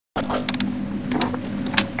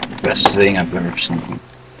Best thing I've ever seen.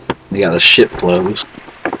 They got the shit flows.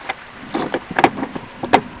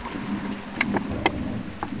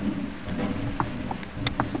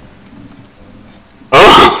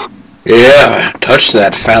 Oh! Yeah, touch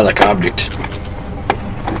that phallic object.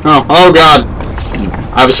 Oh god.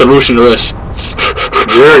 I have a solution to this.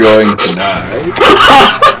 You're going to die.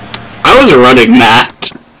 I was running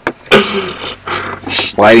that.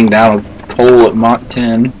 Sliding down a pole at Mach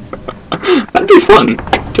 10. That'd be fun.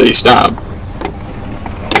 Till you stop.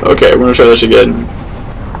 Okay, we're gonna try this again.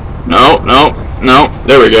 No.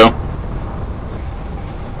 There we go.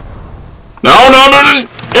 No.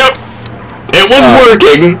 Yep. It was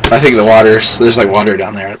working. I think there's like water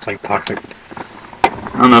down there. It's like toxic.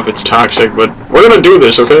 I don't know if it's toxic, but we're gonna do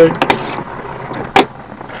this, okay?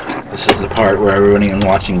 This is the part where everyone even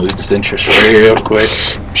watching loses interest real quick.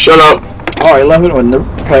 Shut up. Oh, I love it when the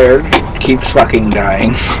player keeps fucking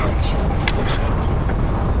dying.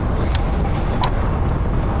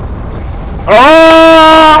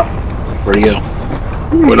 Oh! Where'd he go?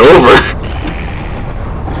 Went over.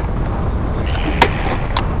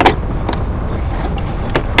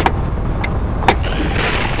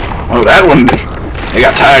 Oh, that one. I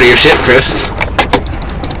got tired of your shit, Chris.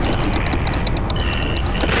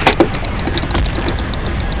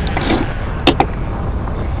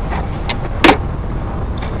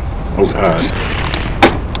 Oh god.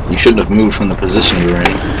 You shouldn't have moved from the position you were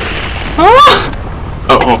in. Ah!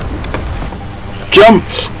 Uh-oh. Jump!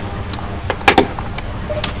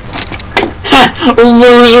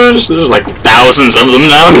 Losers! There's like thousands of them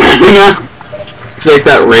now. It's like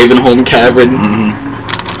that Ravenholm cavern.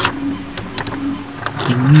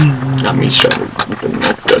 Got me started with the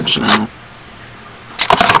milk duds now.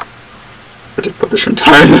 I just put this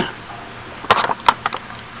entire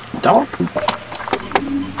Dog poop.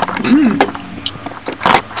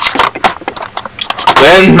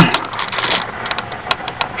 Then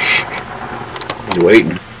You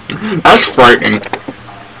waiting? that's frightening. I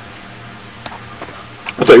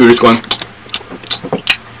thought you were just going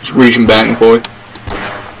reaching back and forth.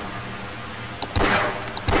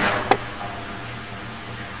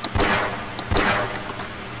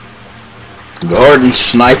 Gordon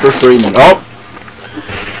Sniper Freeman. Oh!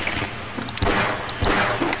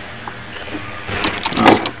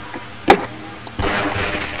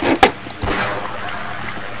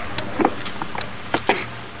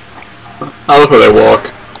 I look where they walk.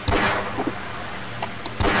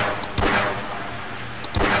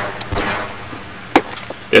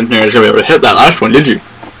 Didn't think I was gonna be able to hit that last one, did you?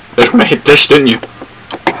 Just when I hit this, didn't you?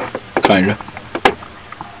 Kinda.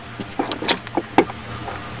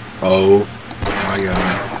 Oh my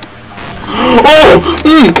god. Oh!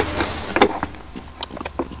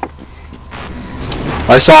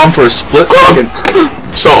 I saw him for a split second.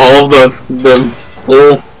 Saw all the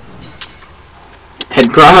little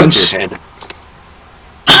head crabs. Your head.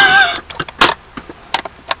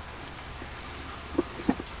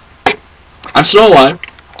 I'm still alive.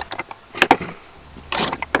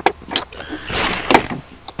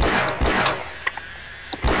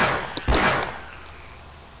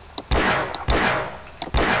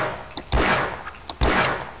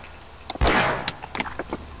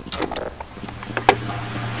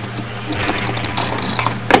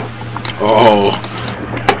 Oh.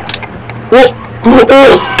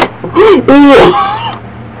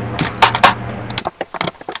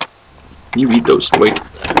 You eat those, wait.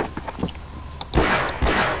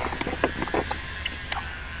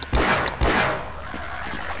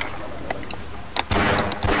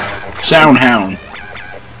 Soundhound.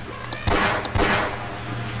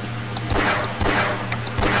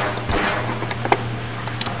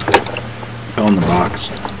 Fell in the box.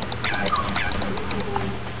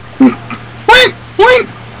 Wait!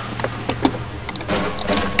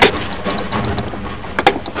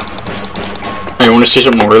 Hey, you want to see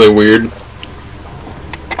something really weird?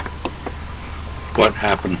 What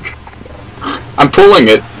happened? I'm pulling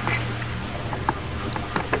it.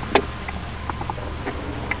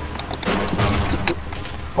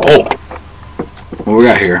 Oh. What we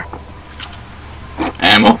got here?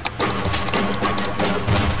 Ammo.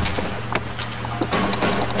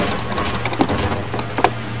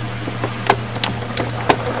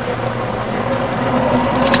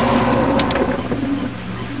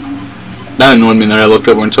 That annoyed me that I looked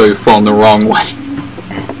over until you were falling the wrong way.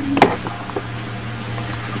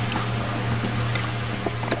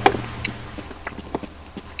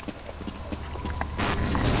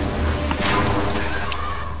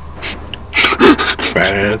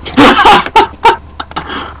 Bad.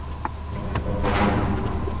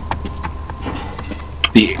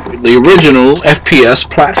 The original FPS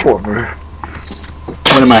platformer.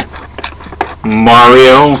 What am I?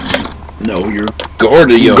 Mario? No, you're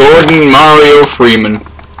Gordon. Gordon Mario Freeman.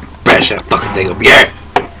 Bash that fucking thing up. Yeah!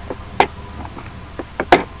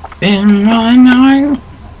 In my mind.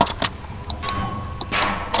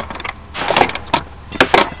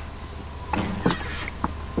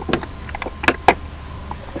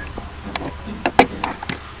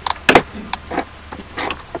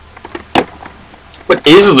 What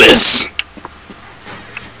is this?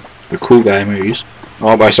 The cool guy movies.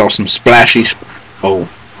 Oh, I saw some splashies. Oh.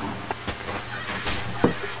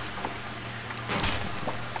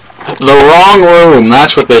 The wrong room,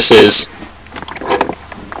 that's what this is.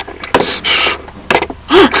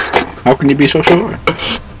 How can you be so sure?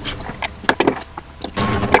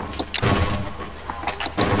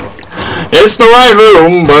 It's the right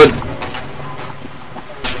room, but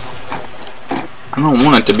I don't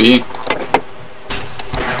want it to be.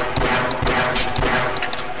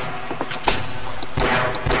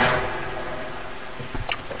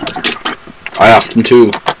 I often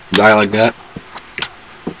too die like that.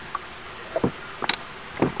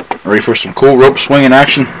 Ready for some cool rope swinging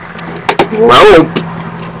action? Rope?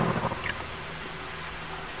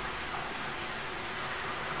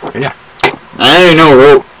 Yeah. I ain't no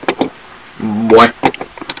rope, boy.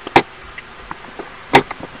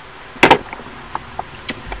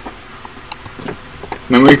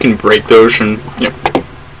 Maybe we can break those and... Yep.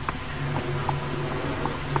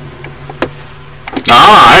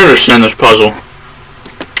 Ah, I understand this puzzle.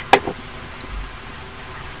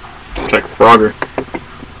 It's like Frogger.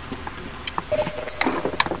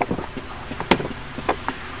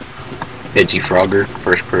 Edgy Frogger,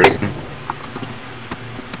 first person.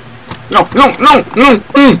 No!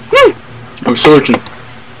 I'm searching.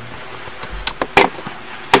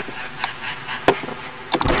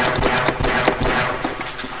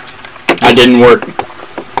 That didn't work.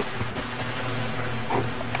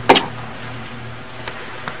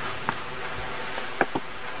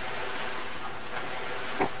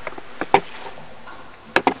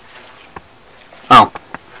 Oh.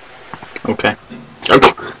 Okay.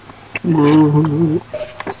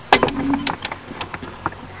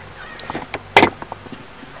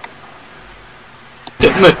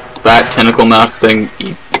 Didn't the fat tentacle mouth thing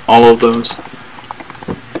eat all of those?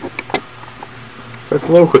 That's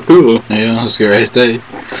Hello Cthulhu. Yeah, that's what I say.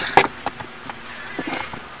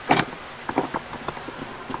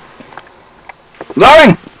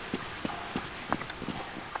 Loading!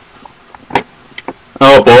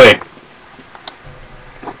 Oh boy.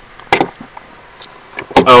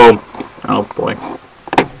 Oh boy.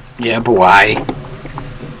 Yeah, but why?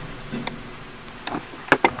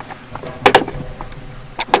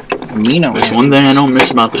 Amino There's acids. one thing I don't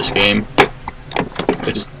miss about this game.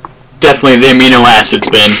 It's definitely the amino acids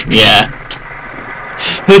bin, yeah.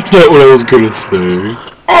 That's not what I was gonna say.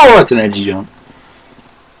 Oh, that's an edgy jump.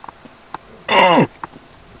 Oh.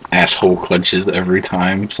 Asshole clenches every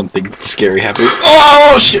time something scary happens.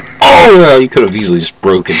 Oh shit! Oh, well, you could have easily just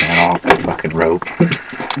broken that off that fucking rope.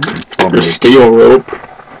 Or steel rope.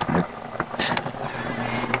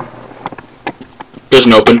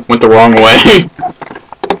 Doesn't open. Went the wrong way.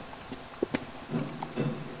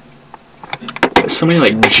 There's so many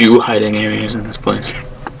like Jew hiding areas in this place.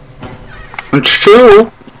 It's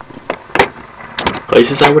true.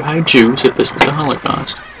 Places I would hide Jews if this was the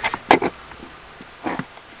Holocaust.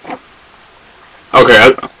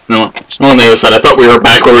 Okay, no, it's on the other side. I thought we were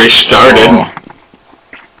back where we started. Oh.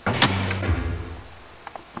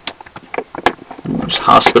 There's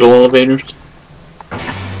hospital elevators.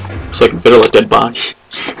 So I can fit a dead body.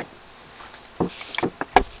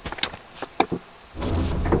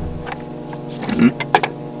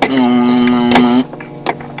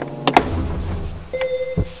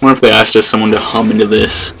 What if they asked us someone to hum into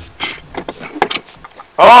this?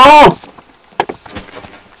 Oh!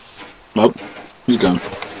 Nope. He's done.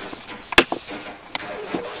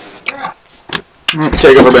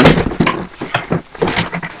 Take over, Ben.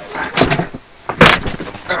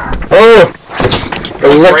 Oh!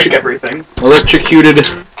 Break everything. Electrocuted.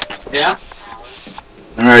 Yeah?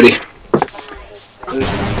 Alrighty.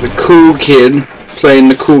 The cool kid playing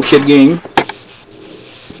the cool kid game.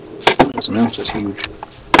 This mouse is huge.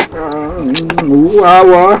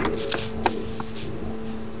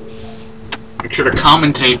 Make sure to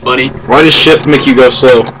commentate, buddy. Why does shift make you go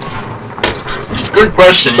slow? Good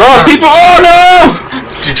question. Oh, people! Oh no!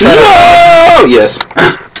 Did you try No! Yes.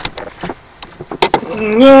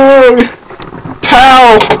 No!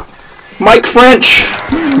 Pal! Mike French!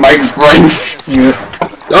 Mike French. Yeah.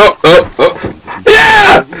 Oh!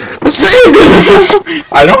 Yeah! I saved him!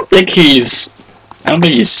 I don't think he's I don't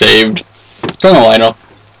think he's saved. Turn the light off.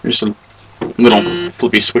 There's a little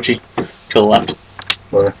flippy switchy to the left.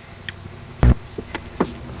 Where?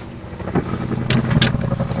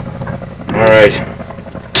 Alright.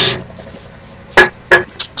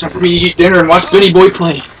 It's time for me to eat dinner and watch Vinny Boy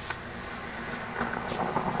play.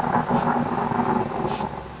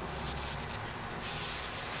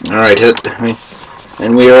 Alright, hit.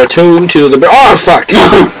 And we are attuned to the... Oh, fuck!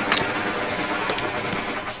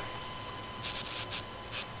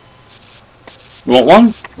 You want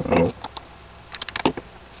one? Oh.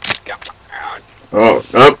 Oh,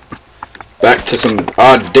 up. Back to some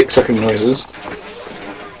odd dick-sucking noises.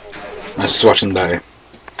 Let's just watch him die.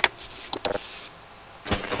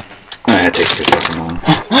 Ah, it takes too fucking long.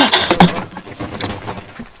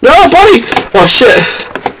 No, buddy! Oh, shit!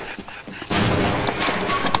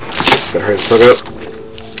 Got her to fuck up.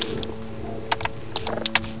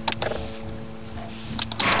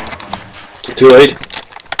 Is it too late?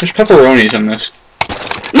 There's pepperonis in this.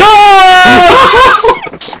 No!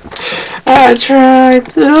 I tried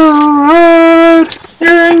so hard.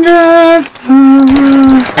 You're good.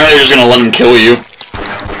 You're just gonna let him kill you.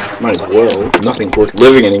 Might as well. Nothing's worth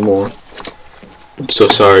living anymore. I'm so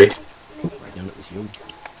sorry.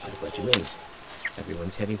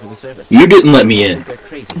 Everyone's heading for the service. You didn't let me in. They're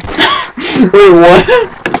crazy. Wait, what?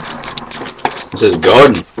 It says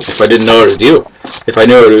garden. If I didn't know it was you. If I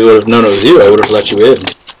knew it would have known it was you, I would have let you in.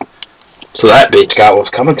 So that bitch got what was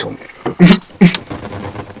coming to him.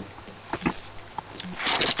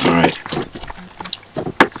 Alright.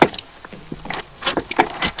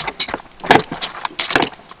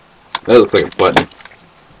 That looks like a button.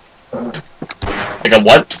 Like a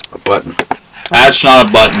what? A button. That's not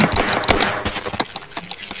a button.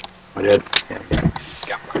 I did.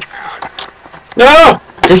 No!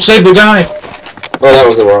 Go save the guy. Oh, that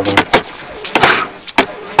was the wrong one.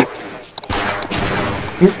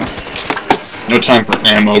 No time for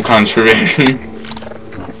ammo conservation.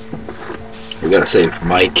 We gotta save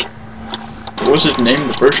Mike. What was his name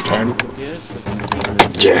the first time?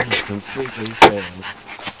 Jack.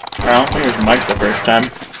 I don't think it was Mike the first time.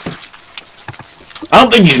 I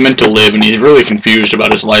don't think he's meant to live, and he's really confused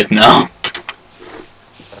about his life now.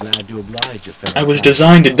 Glad to oblige you, fellow I was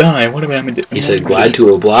designed to die. What am I going to do? He said, glad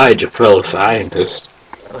to oblige a fellow scientist.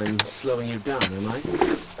 I'm slowing you down, am I?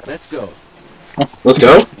 Let's go. Let's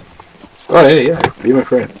go? Oh, yeah. Be my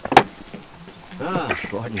friend. Ah,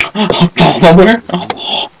 Gordon. Where?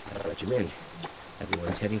 What you mean?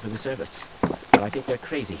 Everyone's heading for the service. But I think they're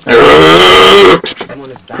crazy.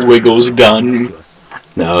 Someone is bound Wiggles to gun. rescue us.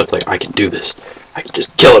 No, it's like, I can do this. I can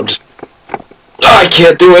just kill him. Just... Oh, I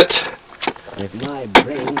can't do it! With my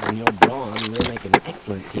brains and your brawn, we'll make an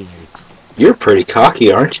excellent team. You're pretty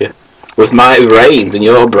cocky, aren't you? With my brains and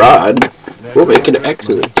your broad, we'll make an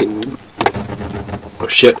excellent team. Oh,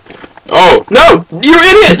 shit. Oh, no! You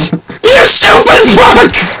idiot! You stupid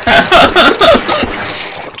fuck!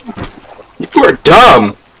 You are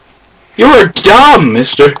dumb! You are dumb,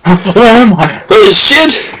 mister! Where am I? Oh,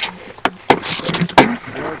 shit!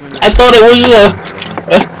 I thought it was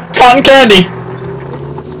cotton candy.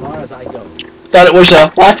 This is as far as I go. Thought it was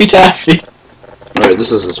Laffy Taffy. Alright,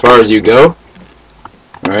 this is as far as you go.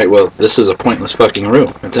 Alright, well, this is a pointless fucking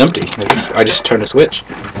room. It's empty. I just turned a switch.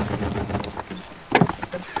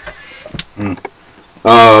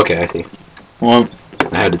 Oh, okay, I see. Well,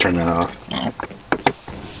 I had to turn that off. oh.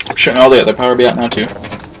 Shouldn't all the other power be out now too?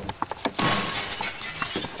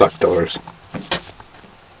 Fuck doors.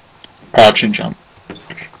 Crouch and jump.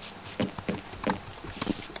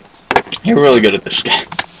 You're really good at this game.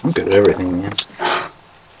 I'm good at everything, man.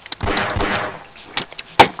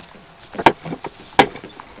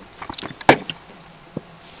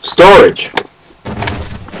 Storage!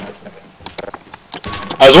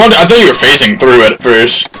 I thought you were phasing through it at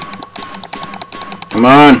first. Come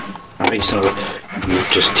on! Oh, you son of a... You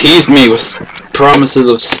just teased me with promises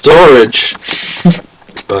of storage!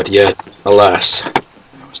 But yet, alas,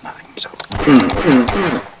 there was nothing, so...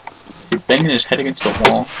 He's banging his head against the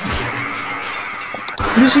wall.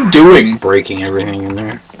 What is he doing? Breaking everything in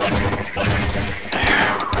there.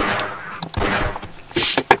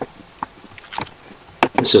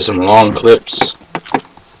 This is some long clips.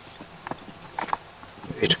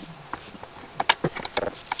 Wait.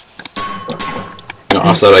 No,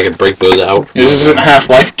 I thought I could break those out. This isn't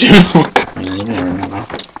Half-Life 2. You never know.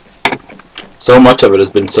 So much of it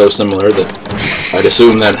has been so similar that I'd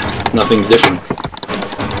assume that nothing's different.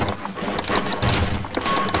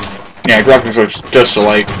 Yeah, graphics are just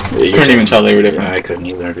alike. Yeah, you Couldn't even tell they were different. Yeah, I couldn't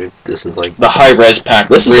either, dude. This is like... The high-res pack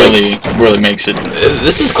This is really makes it.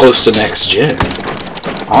 This is close to next gen.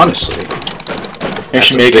 Honestly. You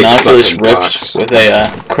should a make an big Oculus fucking Rift box. with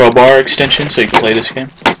a crowbar extension so you can play this game.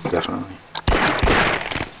 Definitely.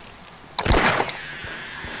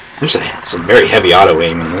 There's some very heavy auto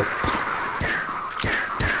aim in this.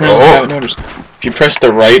 No, I haven't noticed. If you press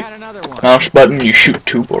the right Got another one. mouse button, you shoot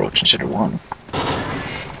 2 bullets instead of 1.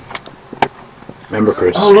 Remember,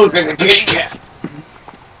 Chris? Oh, look, there's a kitty cat.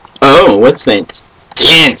 Oh, what's that?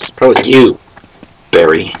 It's probably you,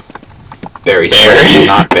 Barry. Barry, Barry.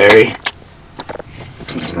 not Barry.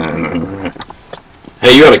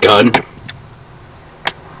 Hey, you got a gun?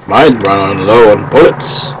 Mine's running low on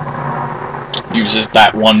bullets. Uses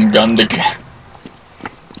that one gun to get.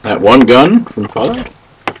 That one gun from Fallout?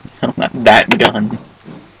 No, not that gun.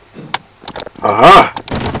 Aha!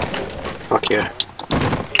 Fuck yeah.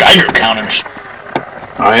 Geiger counters.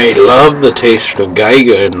 I love the taste of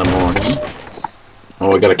Geiger in the morning.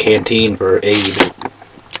 Oh, we got a canteen for aid.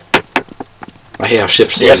 I have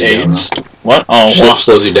shift You slows got you down. AIDS? What? Oh, Shift well.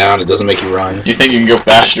 slows you down, it doesn't make you run. You think you can go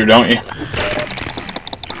faster, don't you?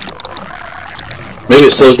 Maybe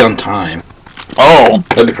it slows down time. Oh!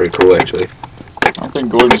 That'd be pretty cool, actually. I don't think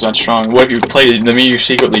Gordon's that strong. What if you played the Meteor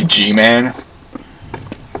secretly G-Man?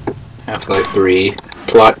 Half-Life 3.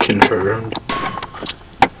 Plot confirmed.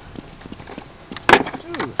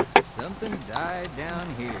 Ooh, something died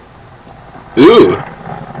down here. Ooh!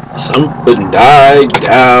 Something died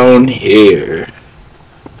down here.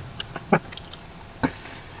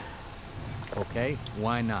 Okay,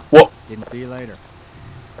 why not? What? Didn't see you later.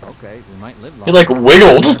 Okay, we might live long. You like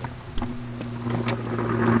wiggled.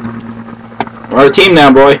 We're on a team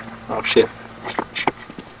now, boy. Oh, shit.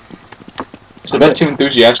 So not too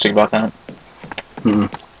enthusiastic about that. Hmm.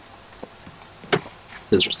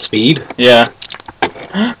 His speed? Yeah.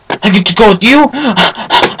 I get to go with you?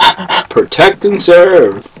 Protect and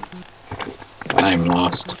serve. I am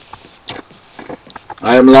lost.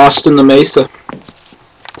 I am lost in the mesa.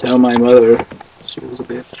 Tell my mother she was a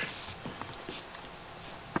bitch.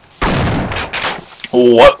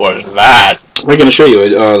 What was that? I'm gonna show you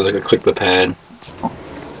it. Oh, like I click the pad.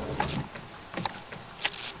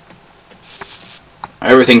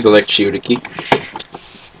 Everything's electrocuted.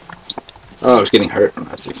 Oh, I was getting hurt when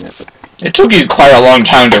I was doing that. It took you quite a long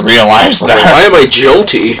time to realize Why that. am I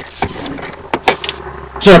jolty?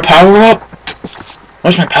 Is there a power up?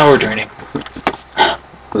 Why's my power draining?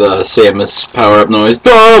 The Samus power-up noise. Da,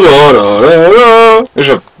 da, da, da, da. There's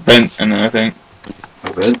a vent in there, I think.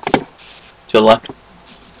 A vent? To the left.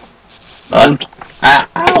 Left. Ah,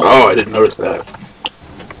 ow. Oh, I didn't notice that.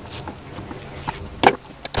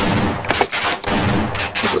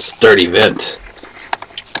 It's a sturdy vent.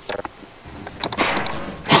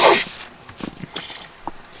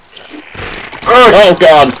 Oh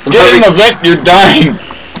god. Get in the vent, you're dying.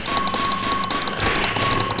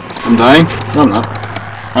 I'm dying? No, I'm not.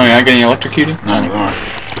 Oh, you're not getting electrocuted? Not anymore.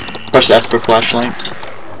 Press F for flashlight.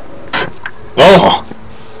 Oh!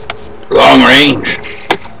 Long range.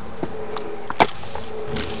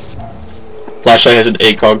 Flashlight has an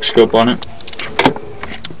ACOG scope on it.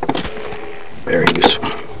 Very useful.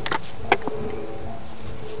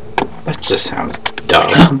 That just sounds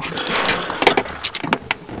dumb.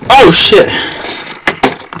 Oh shit!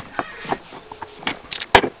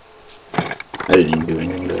 I didn't even do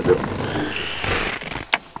anything to it.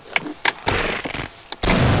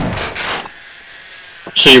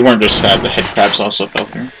 So you weren't just fat, the head crabs also fell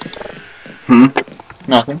through. Hmm?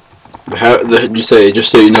 Nothing. You say,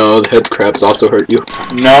 just so you know, the head crabs also hurt you?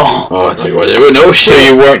 No. Oh, I thought you were there. No So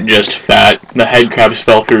shit! you weren't just fat, the head crabs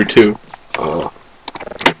fell through too. Oh.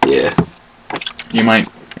 Yeah. You might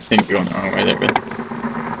think you're going the wrong way there, but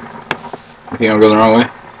I think I'm going the wrong way.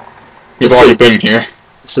 you've already been here.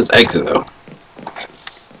 This is exit, though.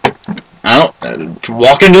 Oh,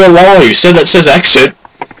 walk into the wall. You said that says exit.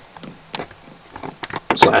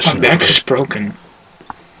 Slash. Oh, the exit's broken.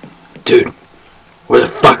 Dude, where the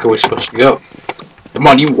fuck are we supposed to go? Come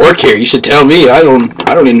on, you work here. You should tell me. I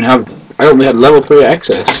only had level 3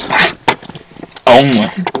 access. Only.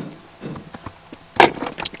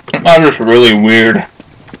 That was really weird.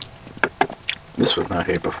 This was not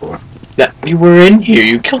here before. That you were in here.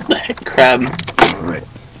 You killed the head crab. Alright.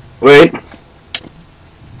 Wait.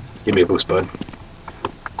 Give me a boost, bud.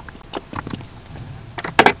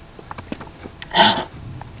 I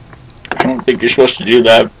don't think you're supposed to do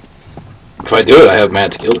that. If I do it, I have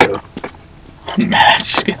mad skill, though. Mad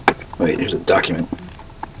skill. Wait, here's a document.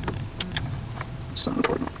 It's not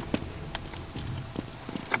important.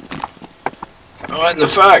 What the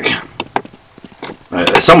fuck?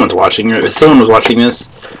 If someone's watching, if someone was watching this,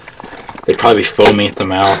 they'd probably be foaming at the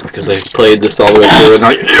mouth because they played this all the way through and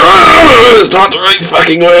like, it's not the right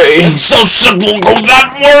fucking way. It's so simple. Go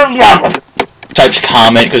that way. types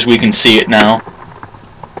comment because we can see it now.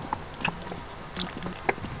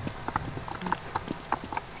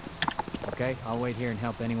 Okay, I'll wait here and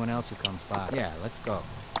help anyone else who comes by. Yeah, let's go.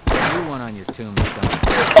 You one on your tombstone.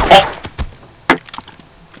 I'm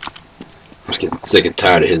just getting sick and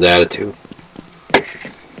tired of his attitude.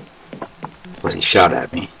 Plus he shot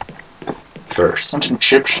at me first. Want some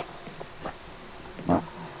chips? Are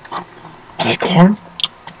they corn?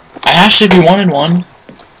 I asked if you wanted one.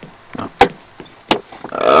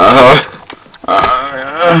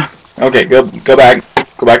 Okay, go back.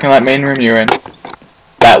 Go back in that main room you're in.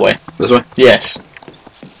 That way. This way? Yes.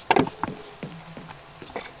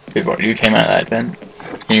 Good boy, you came out of that vent.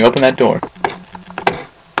 Can you open that door?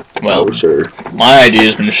 Well, Oh, sure. my idea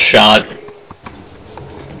has been shot.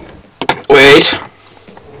 Wait.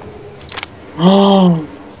 Oh.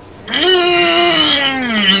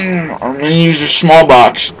 I'm gonna use a small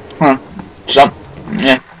box. Huh. So,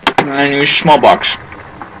 yeah. I'm gonna use a small box.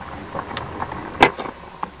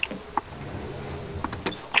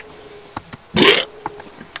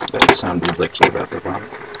 That sounded like you're about to vomit.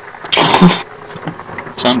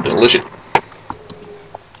 Sound delicious.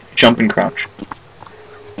 Jump and crouch.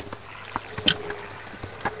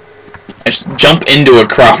 I just jump into a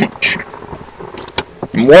crouch.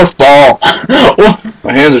 Morph ball.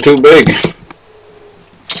 My hands are too big.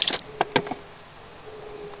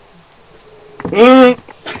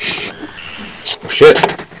 Shit.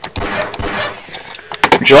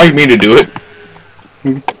 Would you like me to do it?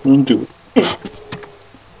 Do it.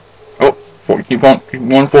 Oh, keep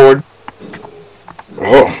going forward.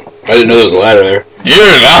 Oh, I didn't know there was a ladder there.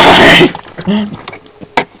 You're lying.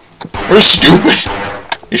 We're stupid.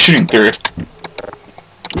 You're shooting through it.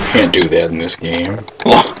 You can't do that in this game.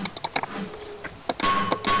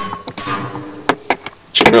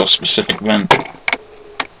 It's a real specific vent.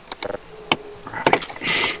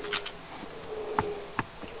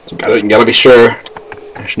 So you gotta be sure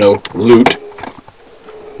there's no loot.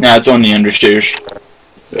 Nah, it's on the understairs.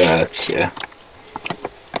 That's, yeah.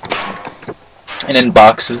 And in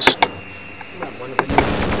boxes.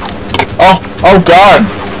 Oh God!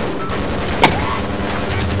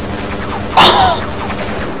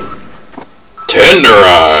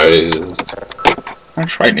 Tenderized.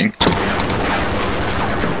 That's frightening.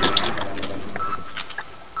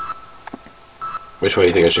 Which way do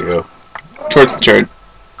you think I should go? Towards the turret.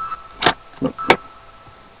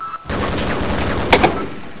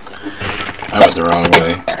 I went the wrong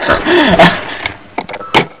way.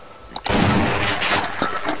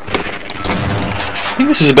 I think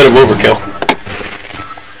this is a bit of overkill.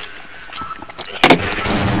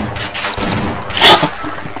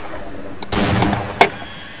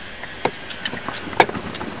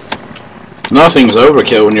 Nothing's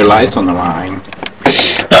overkill when your life's on the line.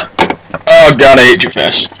 Oh God, I hate you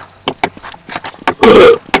fast.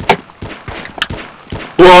 Whoa!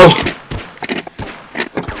 Whoa,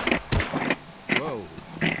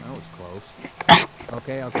 that was close.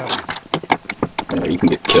 Okay, I'll cover you. Yeah, you can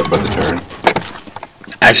get killed by the turn.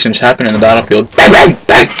 Accidents happen in the battlefield. Bang, bang,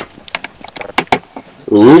 bang.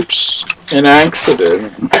 Oops. An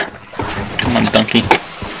accident. Come on, donkey.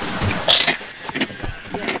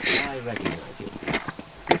 Yes, I recognize you.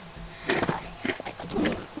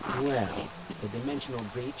 Well, the dimensional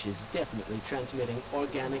breach is definitely transmitting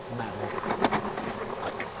organic matter.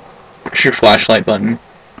 Push your flashlight button.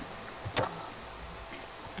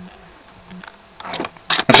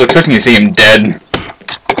 I was expecting to see him dead.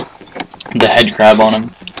 The head crab on him.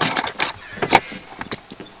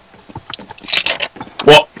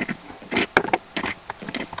 Whoa!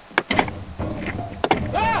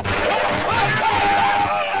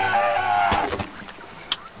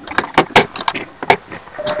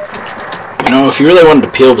 You know, if you really wanted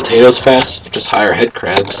to peel potatoes fast, just hire head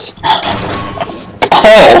crabs.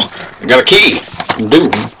 Oh! I got a key! I'm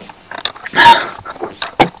doomed.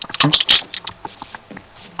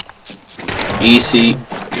 Easy.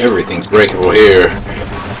 Everything's breakable here.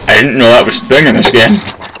 I didn't know that was a thing in this game.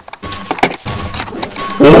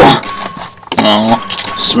 Oh.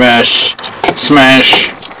 Smash. Smash.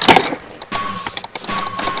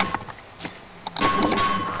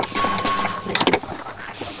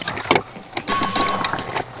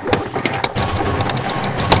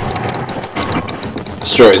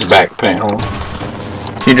 Destroy his back panel.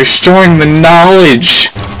 You're destroying the knowledge!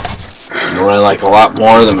 You really like a lot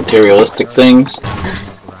more than materialistic things?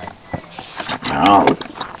 No.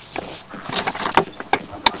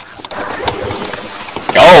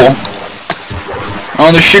 Oh!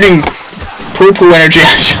 Oh, they're shooting poo-poo energy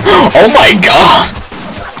at you. Oh my God!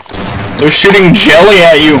 They're shooting jelly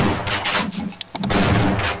at you.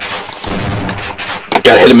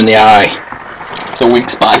 Gotta hit him in the eye. It's a weak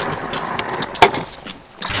spot.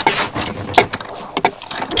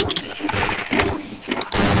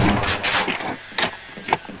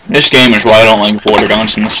 This game is why I don't like water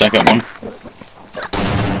guns in the second one.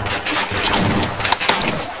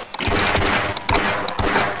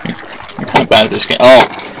 I'm kind of bad at this game. Oh,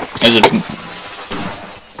 there's a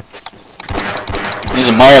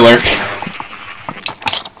Mirelurk.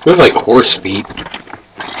 We have like horse feet.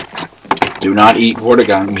 Do not eat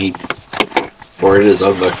Vortigaunt meat, for it is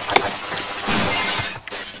of the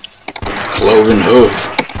cloven hoof.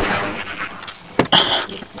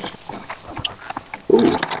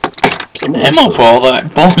 Ooh. Ammo for all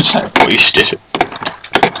that bullets I wasted.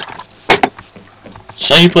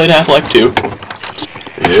 So you played Half-Life 2?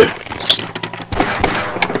 Yeah.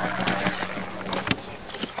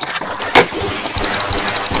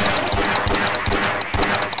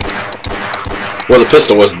 Well, the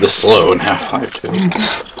pistol wasn't this slow in Half-Life 2.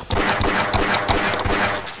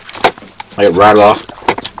 I could rattle off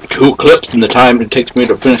 2 clips in the time it takes me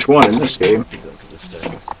to finish one in this game.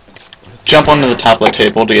 Jump onto the top of the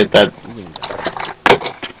table to get that.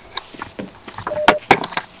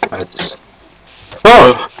 That's...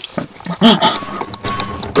 Oh!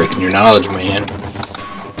 Breaking your knowledge, man.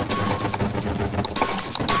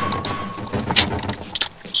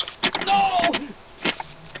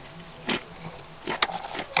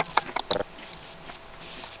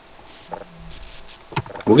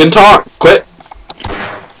 We can talk! Quit!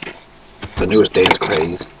 The newest dance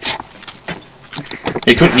craze.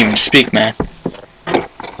 He couldn't even speak, man.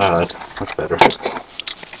 That's much better.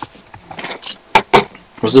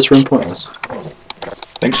 Was this room pointless? I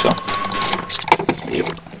think so. Yep.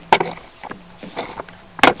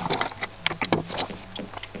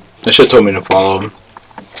 They should have told me to follow him.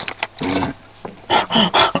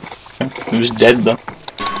 He was dead, though.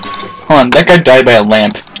 Hold on, that guy died by a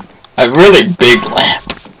lamp. A really big lamp.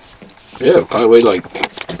 Yeah, probably weighed like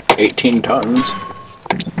 18 tons.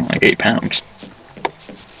 Like 8 pounds.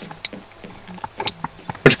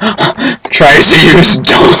 Tries to use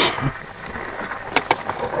dome.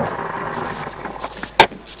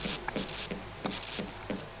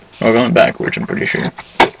 We're going backwards, I'm pretty sure.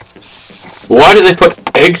 Why did they put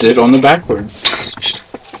exit on the backward?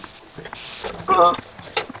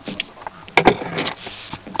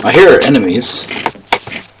 I hear enemies.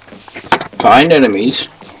 Find enemies.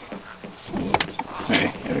 Okay,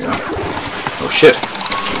 here we go. Oh shit.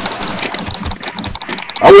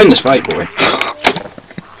 I'll win this fight, boy.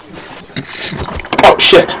 Oh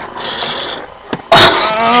shit.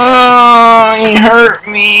 He hurt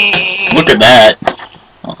me. Look at that.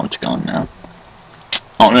 Oh, it's gone now.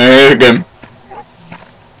 Oh, there again.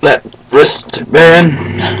 That wristband.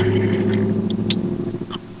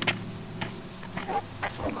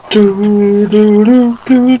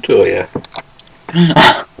 Oh yeah.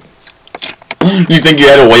 You think you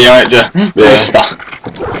had a way on it to stop?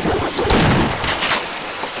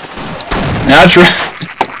 Now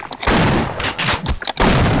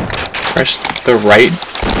press the right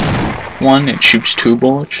one, it shoots 2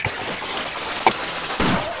 bullets.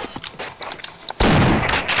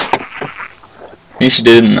 At least you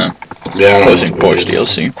did in the Closing Force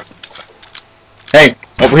DLC. Hey,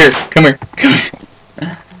 over here, come here, come here.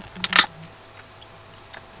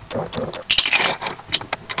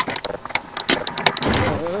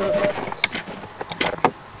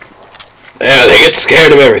 Yeah, they get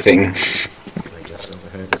scared of everything.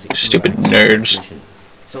 Stupid nerds.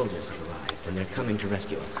 Soldiers have arrived, and they're coming to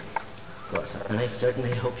rescue us. Of course, I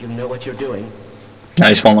certainly hope you know what you're doing. Now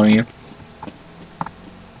he's following you.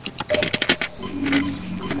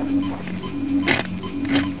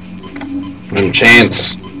 No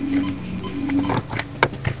chance.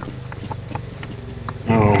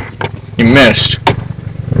 Oh. You missed.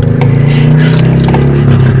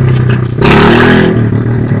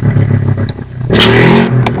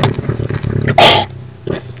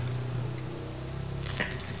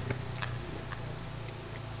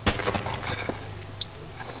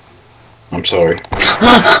 I'm sorry.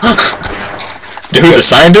 Dude, the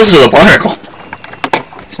scientist or the particle?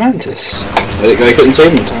 Scientists. I couldn't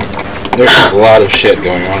save him in time. There's a lot of shit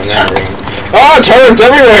going on in that room. Oh, turrets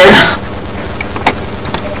everywhere!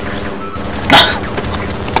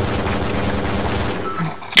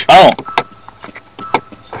 Oh.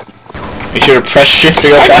 You should have pressed shift to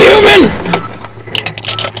go back. I'm human!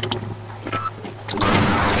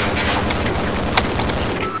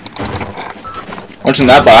 What's in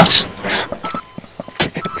that box?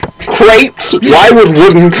 Crates? Why would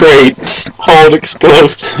wooden crates hold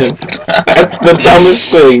explosives? That's the dumbest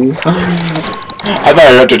thing. I thought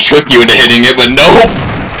I'd have to trick you into hitting it, but no!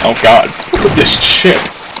 Oh god, look at this ship.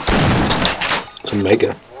 It's It's a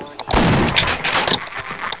mega.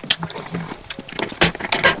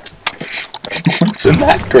 What's in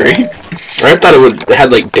that grave? I thought it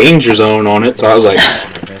had like danger zone on it, so I was like,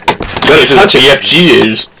 That is what BFG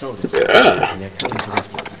is. yeah.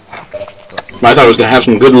 I thought it was gonna have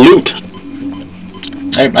some good loot.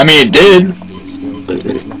 I mean, it did.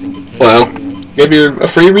 Well, Give you a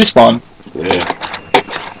free respawn. yeah.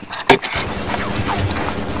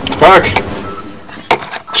 Fuck.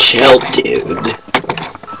 Chill, dude.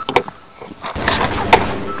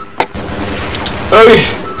 Okay.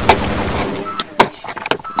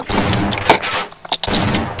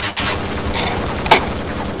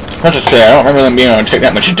 I have to say, I don't remember them being able to take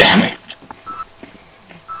that much damage.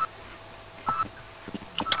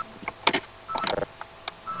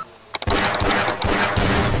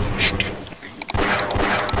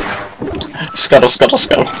 Scuttle, scuttle,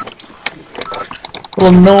 scuttle.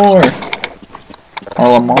 Lenore! Or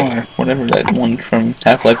Lamar, whatever that one from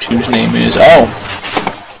Half-Life 2's name is. Oh!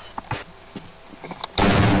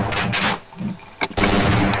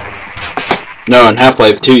 No, in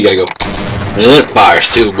Half-Life 2 you gotta go. And then it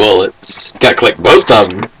fires 2 bullets. Gotta collect both of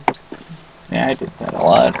them. Yeah, I did that a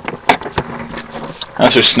lot. I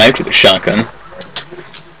also sniped with a shotgun.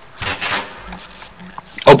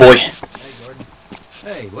 Oh boy. Hey, Gordon.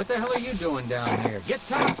 Hey, what the hell are you doing down here? Get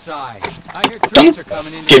topside. I hear troops are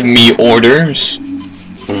coming in. Give me orders.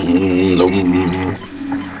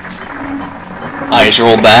 Eyes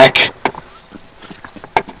roll back.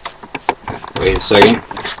 Wait a second.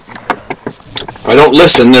 If I don't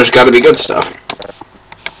listen, there's gotta be good stuff.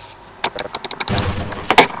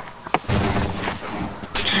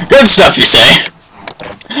 Good stuff, you say?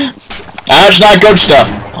 That's not good stuff.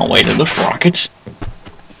 Oh wait, are those rockets?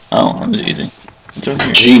 Oh, that was easy. It's over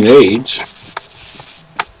here. Grenades.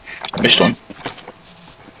 Missed one.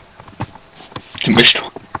 Missed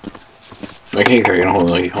one. I can't carry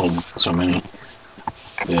hold so many.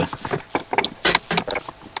 Yeah.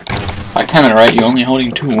 I counted right, you're only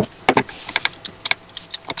holding 2.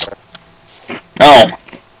 Oh.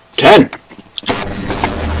 10.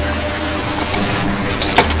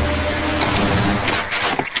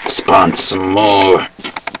 Spawn some more.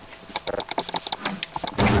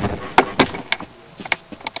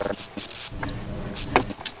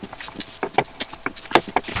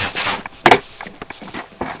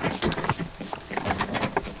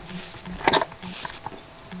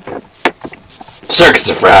 Circuits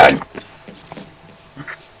are fried.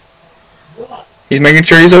 He's making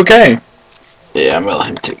sure he's okay. Yeah, I'm gonna let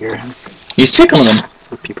him take care of him. He's tickling him.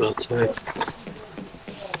 The people outside.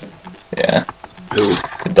 Yeah. Ooh.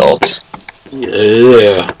 Adults.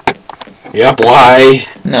 Yeah. Yep, why?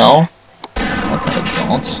 No. Not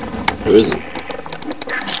adults. Who is it?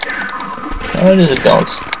 No, it is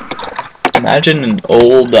adults. Imagine an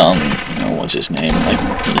old, what's his name? Like,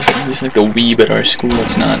 he's like a weeb at our school.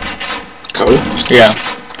 It's not. Cody? Yeah.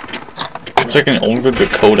 It's like an older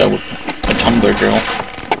Dakota with a Tumblr girl.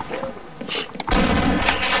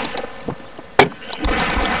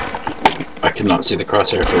 I could not see the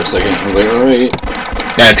crosshair for a second. I was like, alright.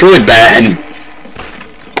 Yeah, it's really bad.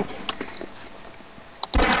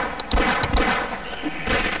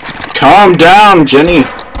 Calm down, Jenny.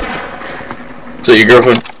 Is that your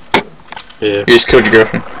girlfriend? Yeah. You just killed your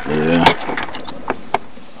girlfriend. Yeah.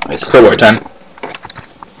 I For what time?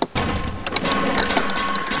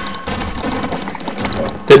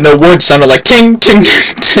 In the woods sounded like ting, ting,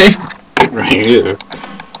 ting. Right here.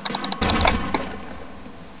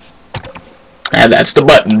 And that's the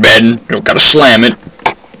button, Ben. You don't gotta slam it.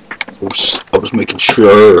 I was making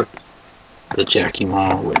sure that Jackie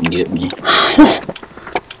Ma wouldn't get me.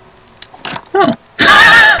 Oh.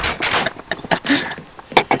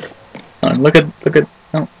 Look at,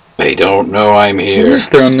 oh. They don't know I'm here.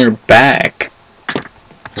 They're on their back.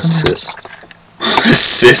 Assist.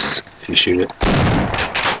 Assist. If you shoot it.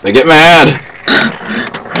 They get mad!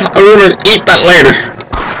 I'm gonna eat that later.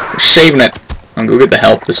 We're saving it. I'm gonna go get the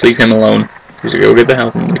health. Just leave him alone. Just go get the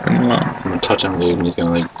health and leave him alone. I'm gonna touch him, dude, and he's gonna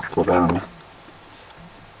like flip out on me.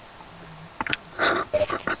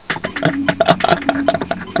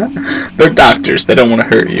 They're doctors. They don't want to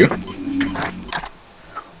hurt you.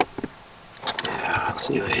 Yeah, I'll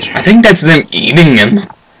see you later. I think that's them eating him.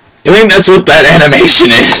 I think that's what that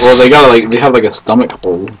animation is. Well, they got like, they have like a stomach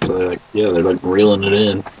hole, so they're like, yeah, they're like reeling it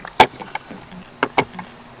in.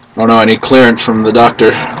 Oh no, I need clearance from the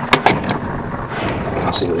doctor.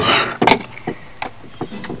 I'll see you later.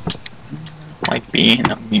 Like being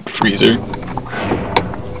in a meat freezer.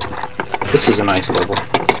 This is a nice level.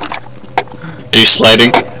 Are you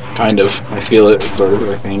sliding? Kind of. I feel it, sort of,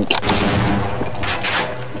 I think.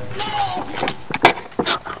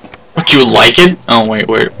 Do you like it? Oh, wait.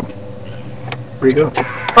 Where'd he go?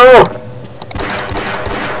 Oh!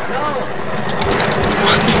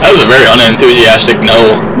 That was a very unenthusiastic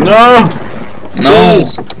no. No! No.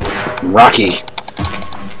 Rocky.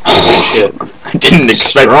 Oh, shit. I didn't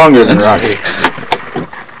expect... Stronger than Rocky.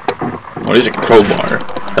 What is a crowbar?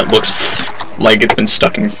 That looks like it's been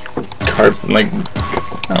stuck in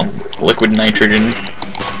liquid nitrogen.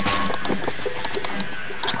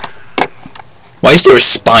 Why is there a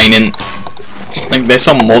spine in... Like, I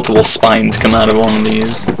saw multiple spines come out of one of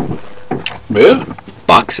these Yeah.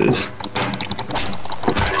 boxes.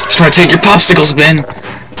 Try to take your popsicles, Ben.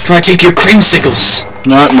 Try to take your creamsicles.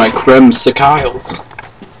 Not my cremsicles.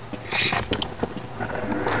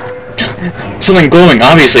 Something glowing,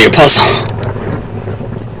 obviously a puzzle.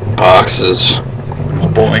 Boxes. Oh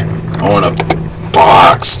boy. I want a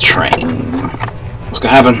box train. What's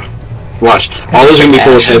gonna happen? Watch. All those are gonna be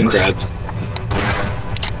full of head crabs.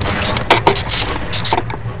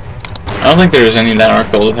 I don't think there's any that are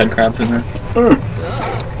filled with head crabs in there.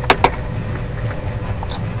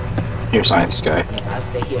 Here, science guy. I'll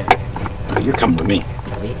stay here. Oh, you're coming with me.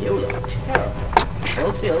 I mean, you look terrible.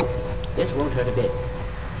 Hold still. This won't hurt a bit.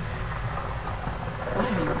 Why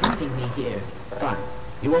are you leaving me here? Fine.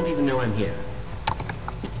 You won't even know I'm here.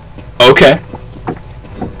 Okay.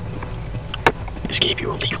 This gave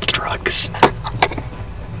you illegal drugs.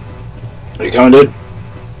 Are you coming, dude?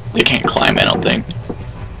 They can't climb, I don't think.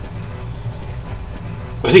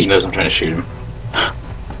 I think he knows I'm trying to shoot him. I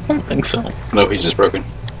don't think so. No, he's just broken.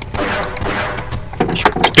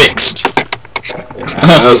 Fixed.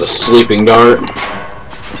 That was a sleeping dart.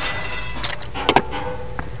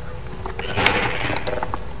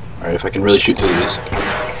 Alright, if I can really shoot through these.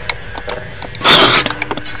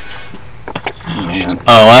 Oh, man.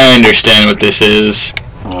 Oh, I understand what this is.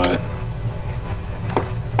 What?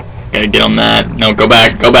 Gotta get on that. No, go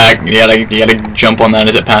back, go back. You gotta jump on that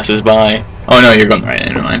as it passes by. Oh no, you're going right.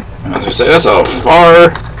 Never mind. I was gonna say, that's how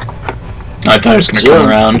far. I thought it was gonna come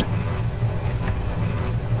around.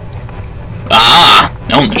 Ah!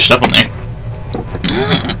 No, there's stuff on there.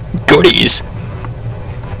 Goodies.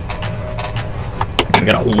 I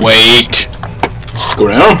gotta wait. Go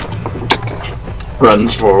down.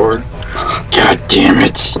 Runs forward. God damn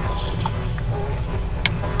it.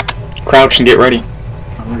 Crouch and get ready.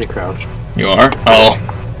 I'm already crouched. You are? Oh.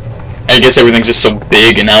 I guess everything's just so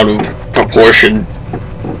big and out of proportion.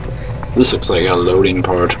 This looks like a loading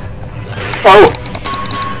part. Oh!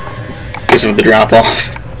 Because of the drop off.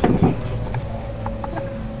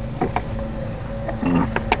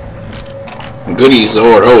 Goodies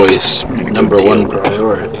are always number one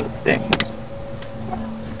priority. Things.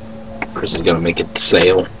 Chris is gonna make it to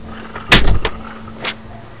sale.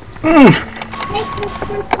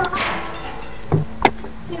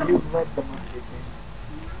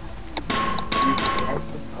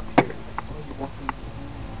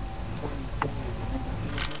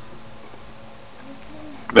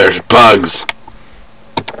 There's bugs.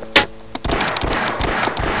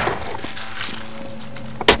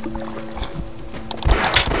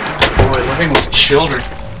 Boy, living with children.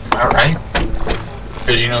 Alright.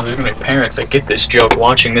 Because, you know, there's gonna be parents that get this joke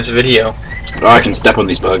watching this video. Oh, I can step on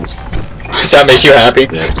these bugs. Does that make you happy?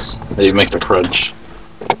 Yes. They make the crunch.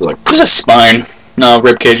 Like, There's a spine. No,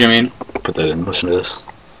 ribcage, I mean. put that in. Listen to this.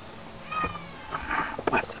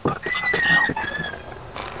 Blast that bug. Fucking hell.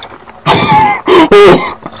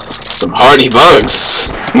 Some hardy bugs.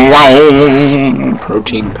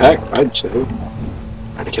 Protein pack, I'd say.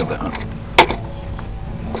 I'd kill that one.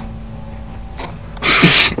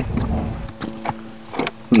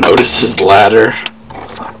 Notice his ladder.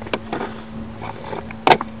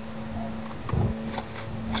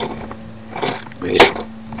 Wait.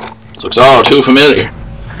 This looks all too familiar.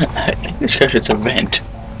 I think this guy should vent.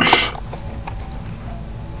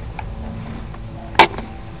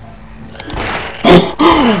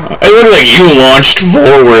 I look like you launched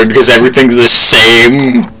forward because everything's the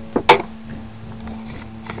same.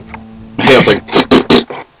 Hey, I was like,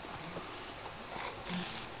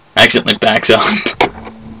 Accidentally backs up.